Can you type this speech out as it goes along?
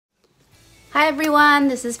Hi everyone,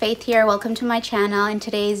 this is Faith here. Welcome to my channel. In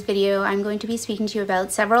today's video, I'm going to be speaking to you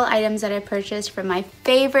about several items that I purchased from my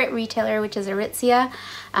favorite retailer, which is Aritzia,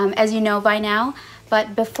 as you know by now.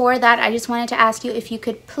 But before that, I just wanted to ask you if you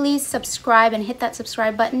could please subscribe and hit that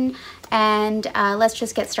subscribe button, and let's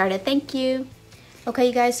just get started. Thank you. Okay,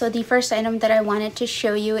 you guys, so the first item that I wanted to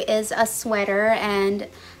show you is a sweater, and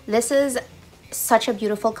this is such a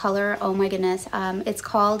beautiful color. Oh my goodness.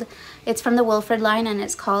 It's from the WILFRED line, and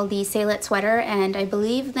it's called the Salette Sweater, and I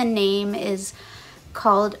believe the name is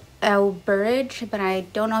called AUBERGE, but I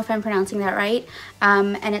don't know if I'm pronouncing that right.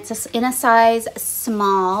 And it's in a size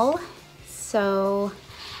small,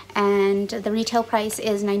 and the retail price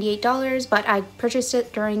is $98, but I purchased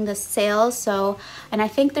it during the sale, and I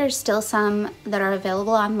think there's still some that are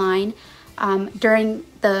available online during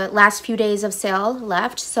the last few days of sale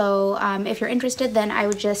left. So if you're interested, then I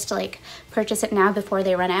would just purchase it now before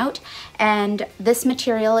they run out. And this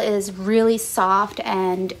material is really soft,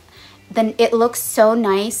 and then it looks so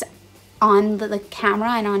nice on the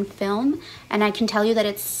camera and on film, and I can tell you that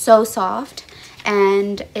it's so soft,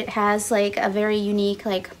 and it has a very unique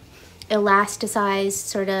elasticized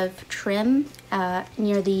sort of trim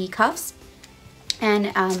near the cuffs,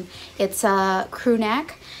 and it's a crew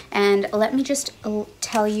neck. And let me just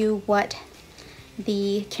tell you what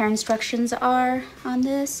the care instructions are on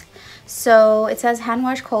this. So it says hand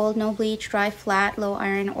wash cold, no bleach, dry flat, low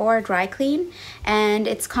iron, or dry clean. And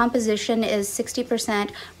its composition is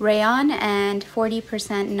 60% rayon and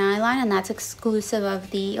 40% nylon, and that's exclusive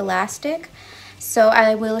of the elastic. So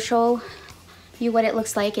I will show you what it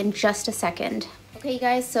looks like in just a second. Okay, you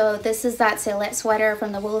guys, so this is that Salette sweater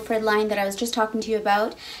from the WILFRED line that I was just talking to you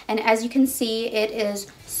about, and as you can see, it is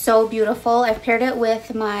so beautiful. I've paired it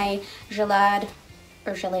with my gelade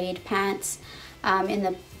pants in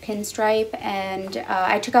the pinstripe, and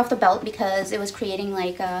I took off the belt because it was creating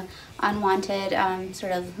a unwanted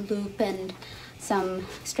sort of loop and some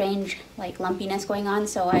strange lumpiness going on.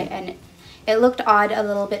 And it looked odd, a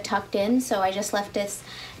little bit tucked in, so I just left this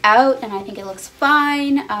out, and I think it looks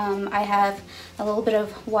fine. I have a little bit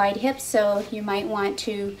of wide hips, so you might want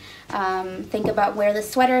to think about where the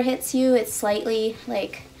sweater hits you. It's slightly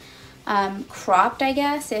cropped, I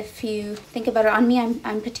guess. If you think about it, on me,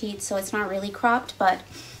 I'm petite, so it's not really cropped, but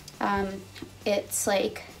it's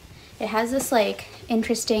it has this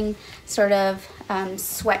interesting sort of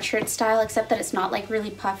sweatshirt style, except that it's not really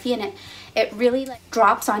puffy, and it really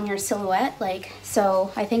drops on your silhouette,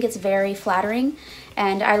 so I think it's very flattering,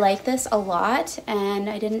 and I like this a lot. And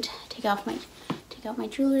I didn't take out my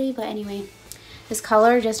jewelry, but anyway, this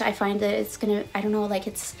color, I find that it's gonna, I don't know,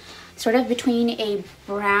 it's sort of between a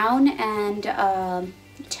brown and a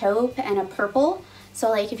taupe and a purple.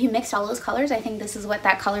 So if you mixed all those colors, I think this is what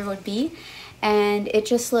that color would be, and it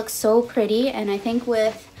just looks so pretty. And I think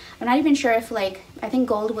I'm not even sure if I think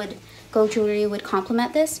gold jewelry would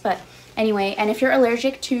complement this, but anyway. And if you're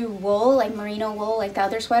allergic to wool, merino wool, the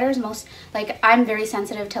other sweaters, I'm very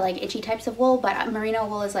sensitive to itchy types of wool, but merino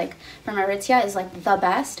wool is from Aritzia is the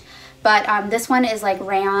best. But this one is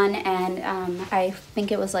rayon, and I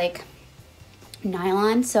think it was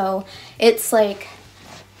nylon, so it's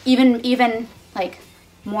even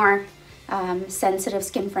more sensitive,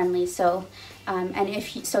 skin friendly. So and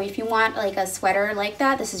if you want a sweater like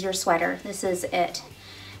that, this is your sweater. This is it.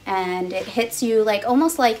 And it hits you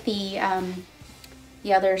almost like the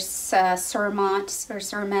other Surment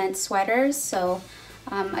sweaters. So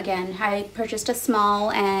again, I purchased a small,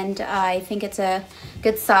 and I think it's a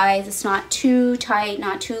good size. It's not too tight,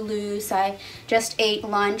 not too loose. I just ate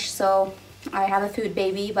lunch, so I have a food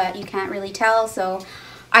baby, but you can't really tell, so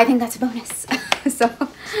I think that's a bonus.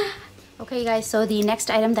 Okay guys, so the next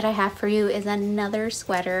item that I have for you is another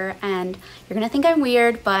sweater, and you're gonna think I'm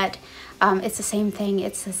weird, but it's the same thing.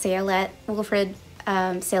 It's the WILFRED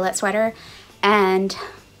Salette sweater, and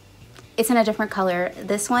it's in a different color.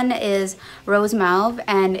 This one is rose mauve,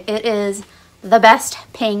 and it is the best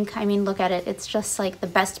pink. I mean, look at it. It's just the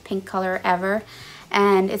best pink color ever,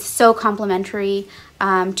 and it's so complimentary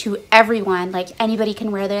to everyone. Anybody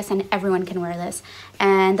can wear this, and everyone can wear this.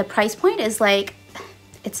 And the price point is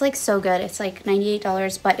it's so good. It's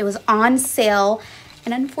 $98, but it was on sale,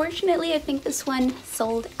 and unfortunately I think this one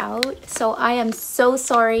sold out, so I am so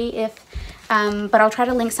sorry if but I'll try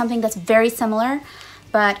to link something that's very similar.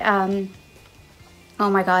 But oh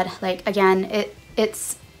my god, again,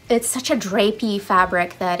 it's such a drapey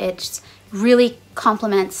fabric that it really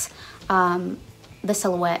complements the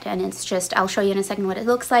silhouette, and it's just, I'll show you in a second what it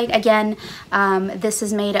looks like. Again, this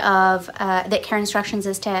is made of, the care instructions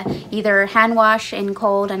is to either hand wash in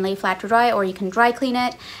cold and lay flat to dry, or you can dry clean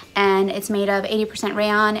it, and it's made of 80%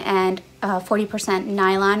 rayon and 40%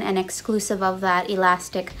 nylon, and exclusive of that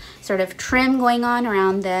elastic sort of trim going on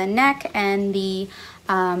around the neck and the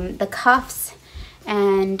cuffs,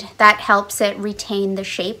 and that helps it retain the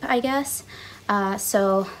shape, I guess.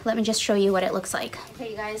 So let me just show you what it looks like.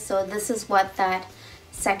 Okay, you guys, so this is what that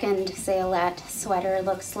second Salette sweater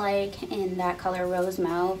looks like in that color Rose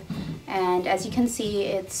Mauve. And as you can see,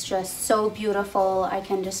 it's just so beautiful. I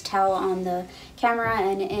can just tell on the camera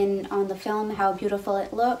and on the film how beautiful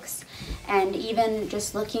it looks. And even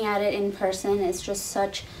just looking at it in person, it's just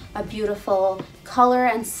such a beautiful color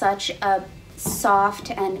and such a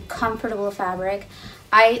soft and comfortable fabric.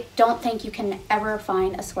 I don't think you can ever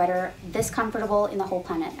find a sweater this comfortable in the whole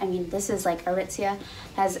planet. I mean, this is like Aritzia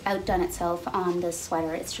has outdone itself on this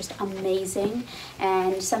sweater. It's just amazing.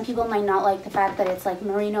 And some people might not like the fact that it's like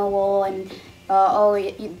merino wool and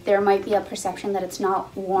there might be a perception that it's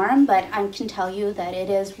not warm, but I can tell you that it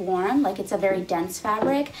is warm. Like, it's a very dense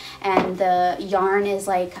fabric, and the yarn is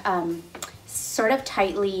like sort of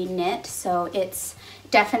tightly knit, so it's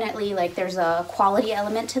definitely like there's a quality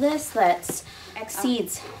element to this that's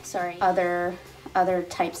exceeds other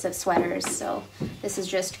types of sweaters, so this is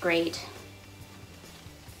just great.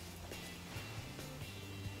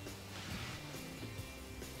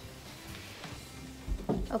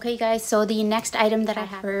 Okay guys, so the next item that I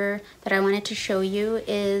have that I wanted to show you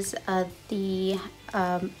is the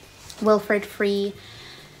Wilfred Free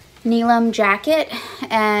NEELAM jacket,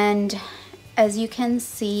 and as you can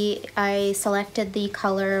see, I selected the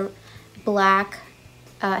color black,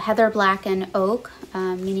 heather black and oak,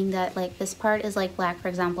 meaning that like this part is like black, for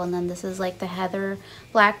example, and then this is like the heather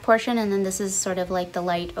black portion, and then this is sort of like the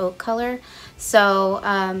light oak color.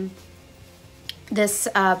 So this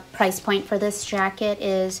price point for this jacket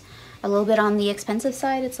is a little bit on the expensive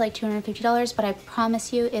side. It's like $250, but I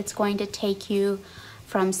promise you it's going to take you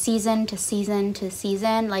from season to season to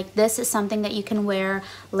season. Like, this is something that you can wear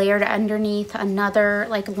layered underneath another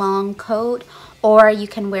like long coat, or you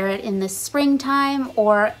can wear it in the springtime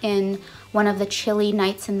or in one of the chilly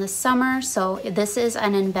nights in the summer. So this is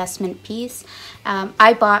an investment piece.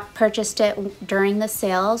 I purchased it during the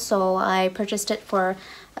sale, so I purchased it for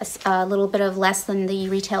a little bit of less than the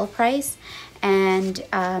retail price, and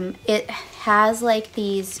it has like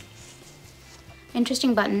these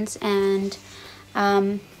interesting buttons, and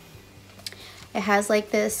it has like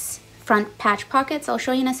this front patch pockets. I'll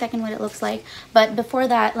show you in a second what it looks like, but before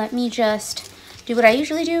that, let me just do what I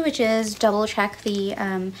usually do, which is double check the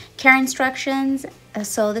care instructions.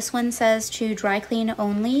 So this one says to dry clean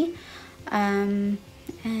only, and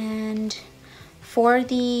for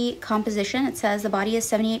the composition, it says the body is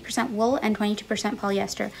 78% wool and 22%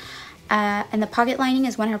 polyester. And the pocket lining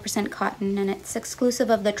is 100% cotton, and it's exclusive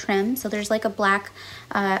of the trim. So there's like a black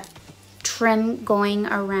trim going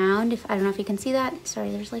around. I don't know if you can see that.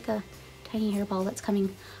 Sorry, there's like a tiny hairball that's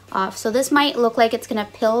coming off. So this might look like it's gonna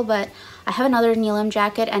pill, but I have another NEELAM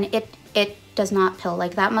jacket and it does not pill.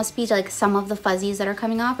 Like, that must be like some of the fuzzies that are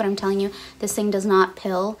coming off, but I'm telling you, this thing does not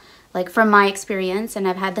pill. Like, from my experience, and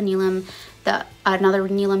I've had the NEELAM, another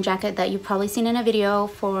NEELAM jacket that you've probably seen in a video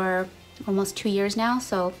for almost 2 years now,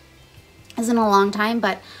 so isn't a long time,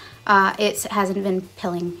 but it hasn't been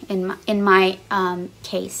pilling in my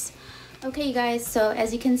case. Okay, you guys, so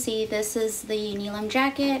as you can see, this is the NEELAM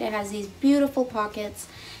jacket. It has these beautiful pockets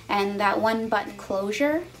and that one button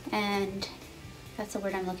closure, and that's the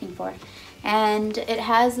word I'm looking for. And it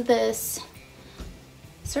has this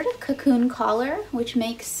sort of cocoon collar, which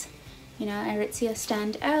makes, you know, Aritzia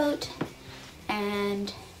stand out.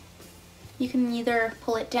 And you can either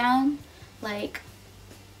pull it down like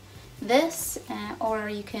this, or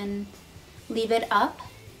you can leave it up.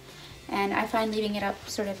 And I find leaving it up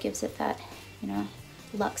sort of gives it that, you know,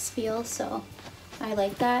 luxe feel, so I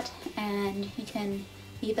like that. And you can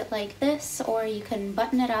leave it like this, or you can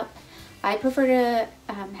button it up. I prefer to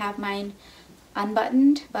have mine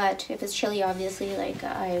unbuttoned, but if it's chilly, obviously, like,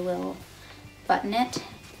 I will button it.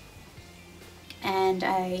 And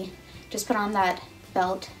I just put on that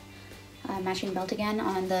belt, matching belt again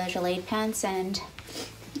on the gelade pants, and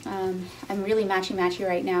I'm really matchy-matchy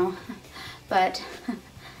right now, but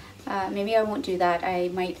maybe I won't do that. I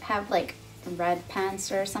might have like red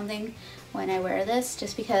pants or something when I wear this,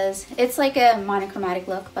 just because it's like a monochromatic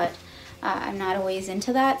look, but I'm not always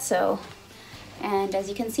into that. So, and as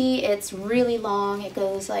you can see, it's really long. It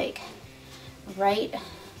goes like right,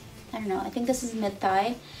 I don't know, I think this is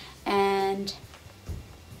mid-thigh, and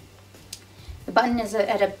The button is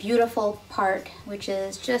at a beautiful part, which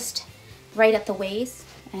is just right at the waist.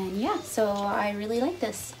 And yeah, so I really like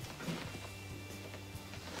this.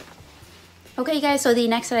 Okay guys, so the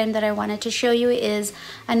next item that I wanted to show you is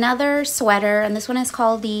another sweater, and this one is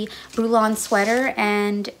called the Brullon Sweater,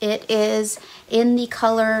 and it is in the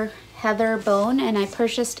color Heather Bone, and I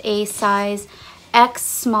purchased a size X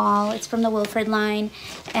small. It's from the WILFRED line,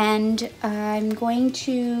 and I'm going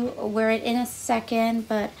to wear it in a second,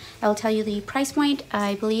 but I'll tell you the price point.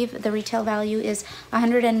 I believe the retail value is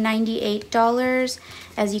 $198,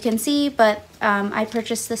 as you can see, but I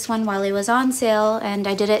purchased this one while it was on sale, and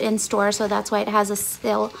I did it in store, so that's why it has a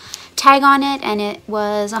sale tag on it, and it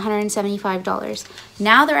was $175.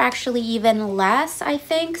 Now they're actually even less, I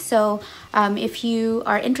think, so if you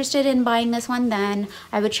are interested in buying this one, then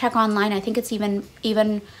I would check online. I think it's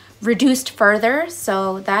even reduced further,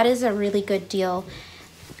 so that is a really good deal.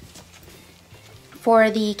 For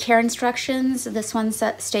the care instructions, this one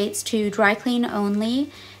states to dry clean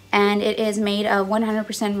only, and it is made of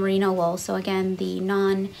 100% merino wool. So again, the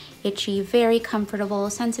non-itchy, very comfortable,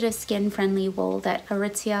 sensitive skin friendly wool that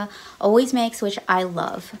Aritzia always makes, which I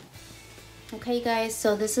love. Okay guys,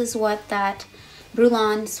 so this is what that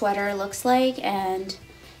Brullon sweater looks like, and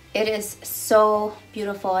it is so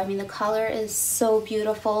beautiful. I mean, the color is so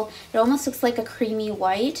beautiful. It almost looks like a creamy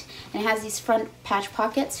white, and it has these front patch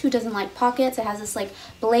pockets. Who doesn't like pockets? It has this like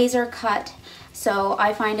blazer cut, so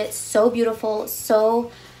I find it so beautiful,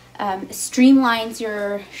 so streamlines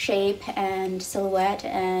your shape and silhouette,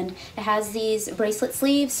 and it has these bracelet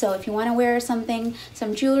sleeves, so if you want to wear something,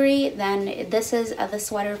 some jewelry, then this is the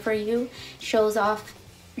sweater for you. Shows off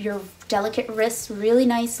your delicate wrists really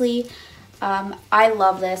nicely. I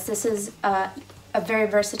love this. This is a very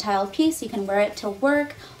versatile piece. You can wear it to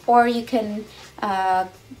work, or you can,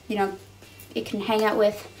 you know, it can hang out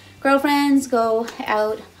with girlfriends, go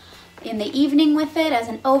out in the evening with it as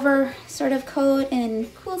an over sort of coat in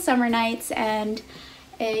cool summer nights, and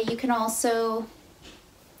you can also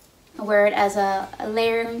wear it as a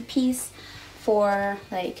layering piece for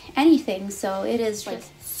like anything. So it is just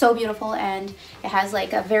so beautiful, and it has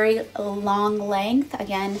like a very long length,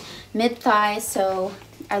 again mid-thigh, so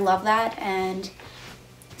I love that, and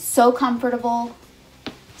so comfortable,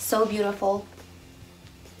 so beautiful.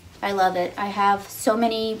 I love it. I have so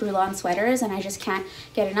many Brullon sweaters and I just can't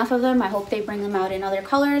get enough of them. I hope they bring them out in other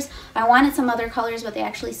colors. I wanted some other colors, but they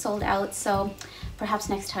actually sold out, so perhaps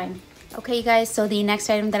next time. Okay you guys, so the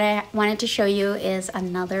next item that I wanted to show you is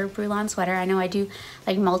another Brullon sweater. I know I do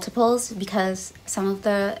like multiples because some of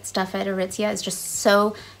the stuff at Aritzia is just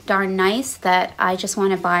so darn nice that I just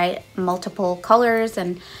want to buy multiple colors,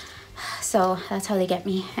 and so that's how they get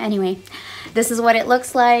me. Anyway, this is what it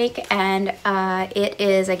looks like, and it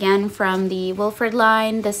is again from the WILFRED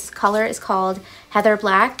line. This color is called Heather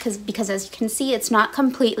Black because as you can see, it's not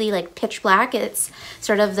completely like pitch black. It's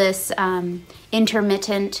sort of this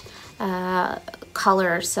intermittent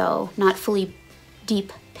color, so not fully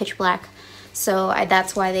deep pitch black. So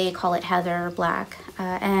that's why they call it Heather Black.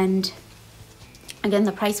 And again,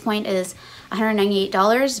 the price point is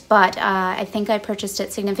 $198, but I think I purchased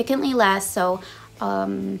it significantly less, so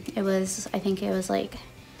it was, I think it was like,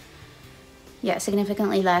 yeah,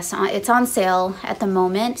 significantly less. It's on sale at the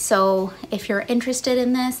moment, so if you're interested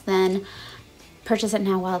in this, then purchase it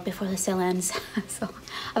now while before the sale ends. So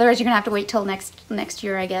otherwise you're gonna have to wait till next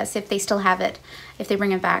year, I guess, if they still have it, if they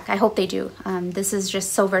bring it back. I hope they do. This is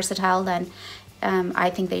just so versatile, then I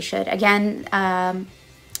think they should. Again,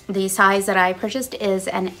 the size that I purchased is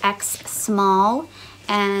an X small,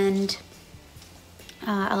 and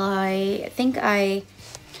I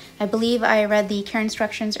believe I read the care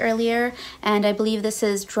instructions earlier, and I believe this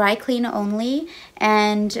is dry clean only,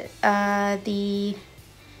 and the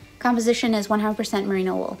composition is 100%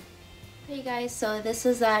 merino wool. Hey guys, so this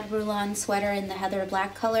is that Brullon sweater in the Heather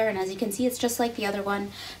Black color, and as you can see, it's just like the other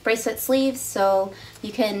one, bracelet sleeves, so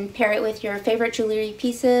you can pair it with your favorite jewelry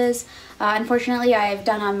pieces. Unfortunately, I've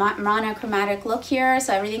done a monochromatic look here,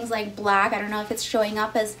 so everything's like black. I don't know if it's showing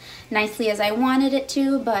up as nicely as I wanted it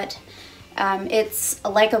to, but it's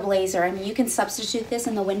like a blazer. I mean, you can substitute this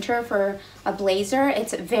in the winter for a blazer.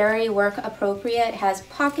 It's very work appropriate. It has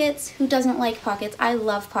pockets. Who doesn't like pockets? I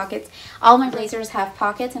love pockets. All my blazers have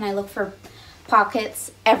pockets, and I look for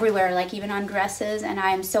pockets everywhere, like even on dresses, and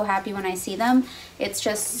I am so happy when I see them. It's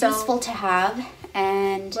just so useful to have,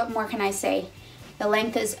 and what more can I say? The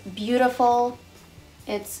length is beautiful.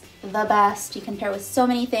 It's the best. You can pair with so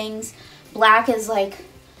many things. Black is like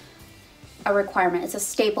a requirement. It's a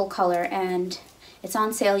staple color, and it's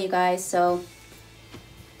on sale, you guys, so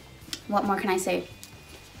what more can I say?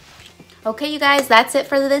 Okay, you guys, that's it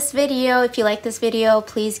for this video. If you like this video,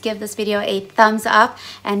 please give this video a thumbs up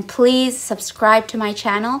and please subscribe to my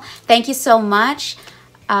channel. Thank you so much.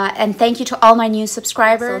 And thank you to all my new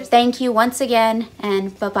subscribers. So thank you once again,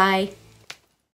 and bye-bye.